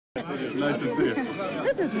Nice to see you.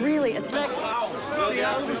 This is really a spectacle.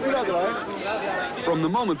 From the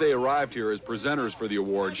moment they arrived here as presenters for the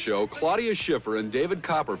awards show, Claudia Schiffer and David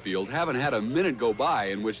Copperfield haven't had a minute go by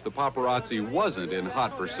in which the paparazzi wasn't in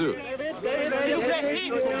hot pursuit.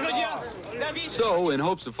 So, in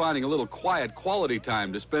hopes of finding a little quiet quality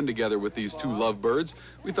time to spend together with these two lovebirds,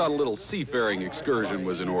 we thought a little seafaring excursion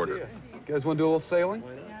was in order. You guys want to do a little sailing?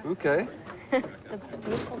 Okay. It's a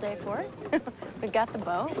beautiful day for it. We've got the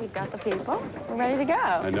boat, we've got the people. We're ready to go.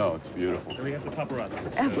 I know, it's beautiful. And we have the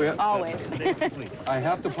paparazzi. So always. I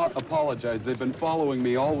have to apologize. They've been following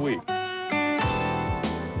me all week. Do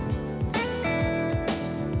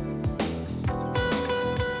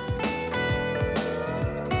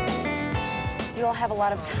you all have a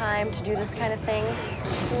lot of time to do this kind of thing?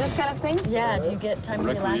 Do this kind of thing? Yeah, do you get time to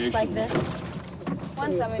relax like this?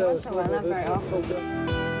 Once in a while, not very often.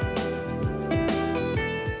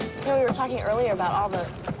 You know, we were talking earlier about all the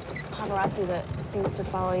paparazzi that seems to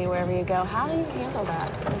follow you wherever you go. How do you handle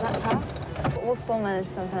that? Is that tough? We'll still manage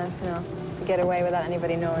sometimes, you know, to get away without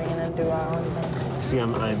anybody knowing and then do our own thing. See,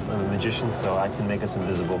 I'm a magician, so I can make us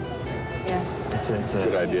invisible. Yeah. It's a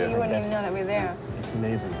good idea. You wouldn't even know that we're there. It's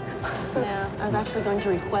amazing. Yeah, I was actually going to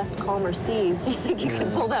request calmer seas. Do you think you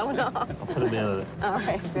can pull that one off? I'll put a man on it. All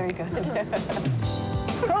right, very good.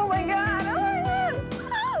 Oh my God! Oh my God!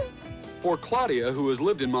 Oh. For Claudia, who has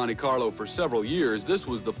lived in Monte Carlo for several years, this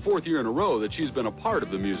was the 4th year in a row that she's been a part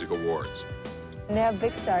of the music awards. And they have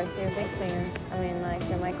big stars here, big singers. I mean, like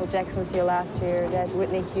Michael Jackson was here last year. They had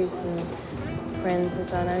Whitney Houston, Prince, and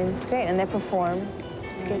so on. I mean, it's great. And they perform.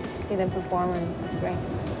 It's good to see them perform, and it's great.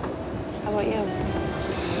 How about you?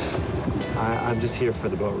 I'm just here for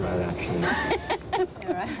the boat ride, actually.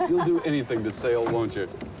 Yeah, right. You'll do anything to sail, won't you?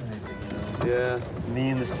 Yeah. Me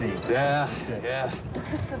and the sea. Yeah, yeah.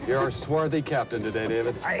 You're our swarthy captain today,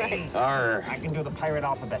 David. Aye. R. I can do the pirate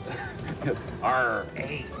alphabet. R.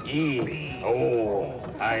 A. E. B. O.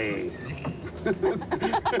 I. Z.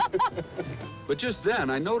 But just then,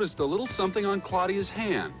 I noticed a little something on Claudia's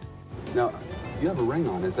hand. Now, you have a ring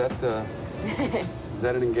on. Is that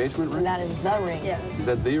an engagement ring? That is the ring. Yeah. Is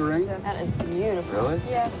that the ring? That is beautiful. Really?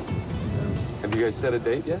 Yeah. Have you guys set a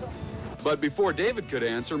date yet? But before David could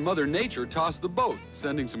answer, Mother Nature tossed the boat,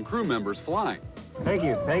 sending some crew members flying. Thank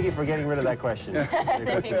you. Thank you for getting rid of that question.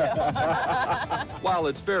 There you go. While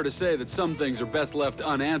it's fair to say that some things are best left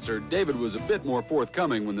unanswered, David was a bit more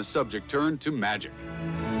forthcoming when the subject turned to magic.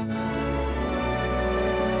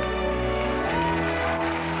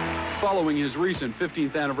 Following his recent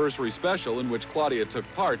 15th anniversary special in which Claudia took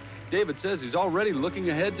part, David says he's already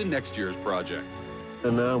looking ahead to next year's project.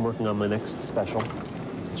 And now I'm working on my next special.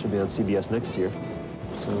 It should be on CBS next year.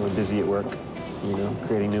 So we're busy at work, you know,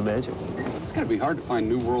 creating new magic. It's going to be hard to find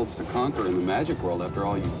new worlds to conquer in the magic world after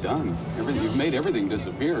all you've done. You've made everything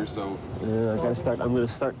disappear, so... Yeah, I'm going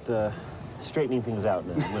to start straightening things out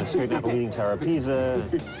now. I'm going to straighten out the Leaning Tower of Pisa.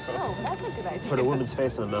 Oh, that's a good idea. Put a woman's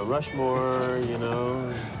face on Mount Rushmore, you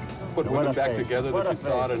know. Put women back face. together What that a you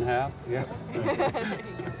sawed face. in half. Yeah.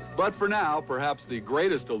 But for now, perhaps the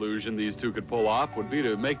greatest illusion these two could pull off would be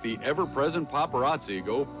to make the ever-present paparazzi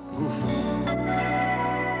go poof.